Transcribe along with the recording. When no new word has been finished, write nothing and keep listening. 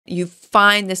you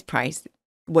find this price,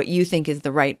 what you think is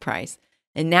the right price.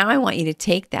 And now I want you to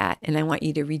take that and I want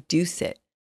you to reduce it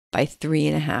by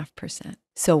 3.5%.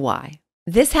 So why?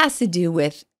 This has to do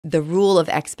with the rule of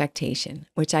expectation,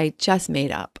 which I just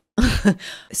made up.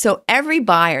 So every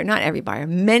buyer, not every buyer,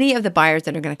 many of the buyers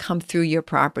that are going to come through your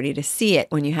property to see it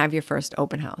when you have your first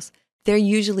open house, they're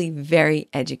usually very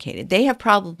educated. They have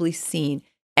probably seen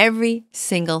every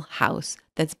single house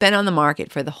that's been on the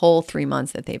market for the whole 3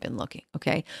 months that they've been looking,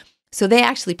 okay? So they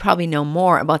actually probably know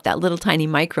more about that little tiny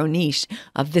micro niche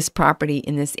of this property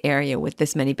in this area with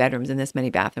this many bedrooms and this many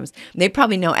bathrooms. They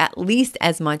probably know at least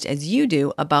as much as you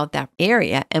do about that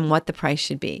area and what the price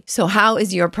should be. So how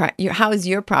is your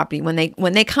property when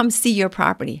they come see your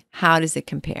property? How does it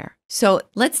compare? So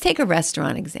let's take a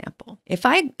restaurant example. If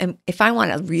I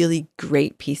want a really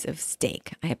great piece of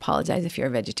steak, I apologize if you're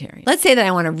a vegetarian. Let's say that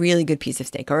I want a really good piece of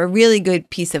steak or a really good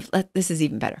piece of, this is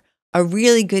even better, a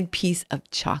really good piece of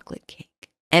chocolate cake.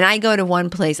 And I go to one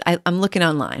place, I'm looking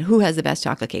online, who has the best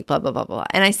chocolate cake, blah, blah, blah, blah.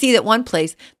 And I see that one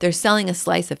place, they're selling a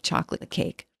slice of chocolate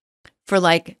cake for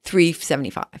like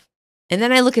 $3.75. And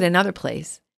then I look at another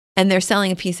place and they're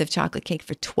selling a piece of chocolate cake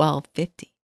for $12.50.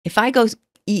 If I go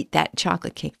eat that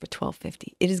chocolate cake for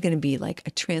 $12.50, it is going to be like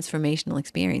a transformational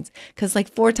experience because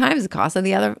like 4 times the cost of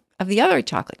the other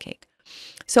chocolate cake.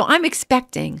 So I'm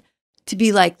expecting to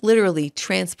be like literally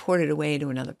transported away to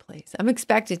another place. I'm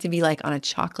expected to be like on a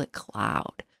chocolate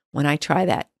cloud when I try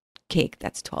that cake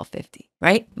that's $12.50,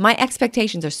 right? My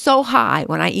expectations are so high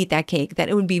when I eat that cake that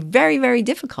it would be very, very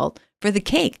difficult for the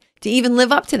cake to even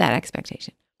live up to that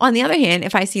expectation. On the other hand,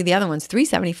 if I see the other one's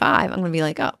 $3.75, I'm going to be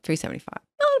like, oh, $3.75. Oh,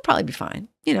 it'll probably be fine.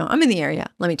 You know, I'm in the area.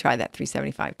 Let me try that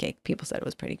 $3.75 cake. People said it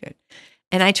was pretty good.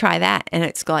 And I try that and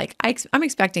it's like, I'm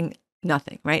expecting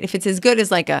nothing, right? If it's as good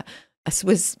as like a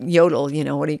Swiss yodel, you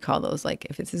know, what do you call those? Like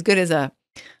if it's as good as one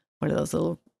of those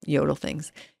little yodel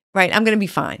things, right? I'm going to be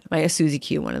fine. Like a Suzy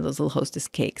Q, one of those little Hostess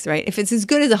cakes, right? If it's as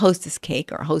good as a Hostess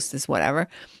cake or a Hostess whatever,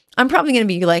 I'm probably going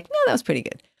to be like, no, that was pretty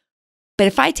good. But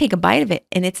if I take a bite of it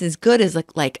and it's as good as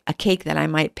like a cake that I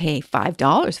might pay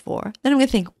 $5 for, then I'm going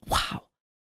to think, wow,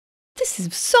 this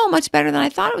is so much better than I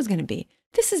thought it was going to be.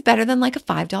 This is better than like a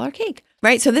 $5 cake,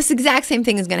 right? So this exact same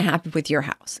thing is going to happen with your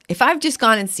house. If I've just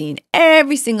gone and seen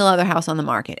every single other house on the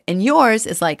market and yours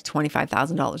is like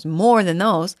 $25,000 more than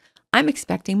those, I'm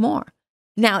expecting more.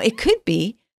 Now, it could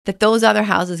be that those other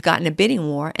houses got in a bidding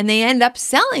war and they end up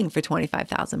selling for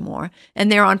 $25,000 more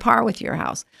and they're on par with your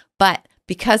house. But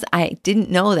because I didn't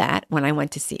know that when I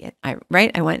went to see it, I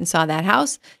went and saw that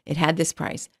house, it had this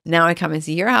price. Now I come and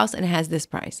see your house and it has this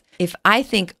price. If I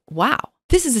think, wow,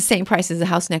 this is the same price as the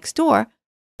house next door,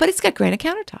 but it's got granite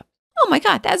countertop. Oh my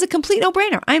God, that's a complete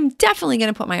no-brainer. I'm definitely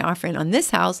going to put my offer in on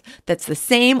this house that's the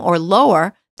same or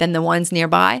lower than the ones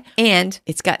nearby. And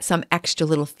it's got some extra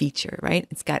little feature, right?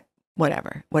 It's got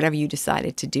whatever you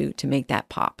decided to do to make that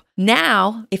pop.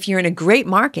 Now, if you're in a great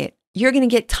market, you're going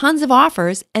to get tons of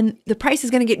offers and the price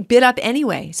is going to get bid up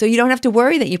anyway. So you don't have to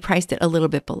worry that you priced it a little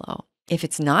bit below. If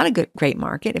it's not a great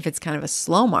market, if it's kind of a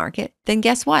slow market, then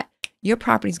guess what? Your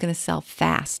property is going to sell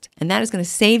fast and that is going to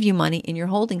save you money in your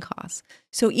holding costs.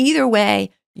 So either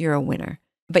way, you're a winner.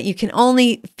 But you can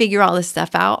only figure all this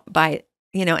stuff out by,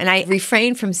 and I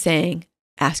refrain from saying,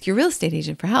 ask your real estate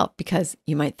agent for help because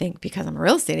you might think because I'm a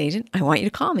real estate agent, I want you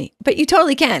to call me. But you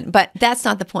totally can. But that's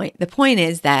not the point. The point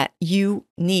is that you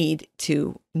need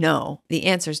to know the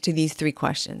answers to these 3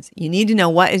 questions. You need to know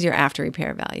what is your after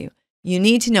repair value. You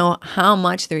need to know how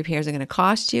much the repairs are going to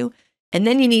cost you. And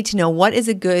then you need to know what is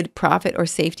a good profit or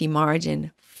safety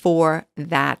margin for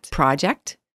that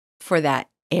project, for that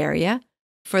area,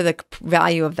 for the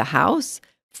value of the house,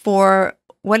 for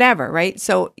whatever, right?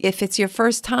 So if it's your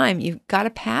first time, you've got to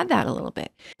pad that a little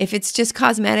bit. If it's just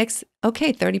cosmetics,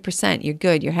 okay, 30%, you're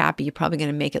good, you're happy, you're probably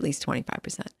going to make at least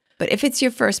 25%. But if it's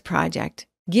your first project,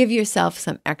 give yourself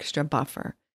some extra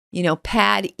buffer.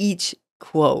 Pad each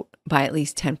quote by at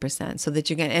least 10% so that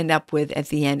you're going to end up with, at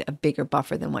the end, a bigger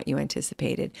buffer than what you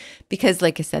anticipated. Because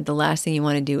like I said, the last thing you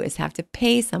want to do is have to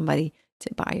pay somebody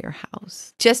to buy your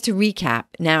house. Just to recap,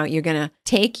 now you're going to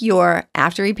take your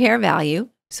after repair value.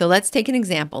 So let's take an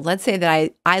example. Let's say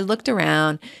that I looked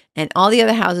around and all the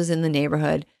other houses in the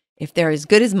neighborhood, if they're as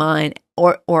good as mine,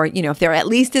 or if they're at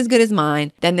least as good as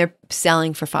mine, then they're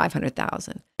selling for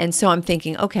 $500,000. And so I'm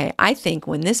thinking, okay, I think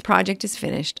when this project is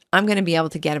finished, I'm going to be able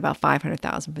to get about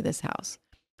 $500,000 for this house.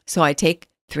 So I take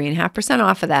 3.5%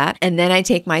 off of that, and then I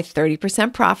take my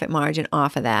 30% profit margin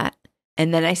off of that,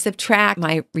 and then I subtract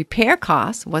my repair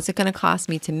costs. What's it going to cost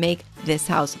me to make this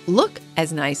house look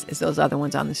as nice as those other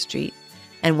ones on the street?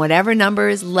 And whatever number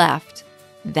is left,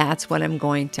 that's what I'm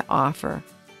going to offer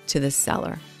to the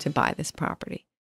seller to buy this property.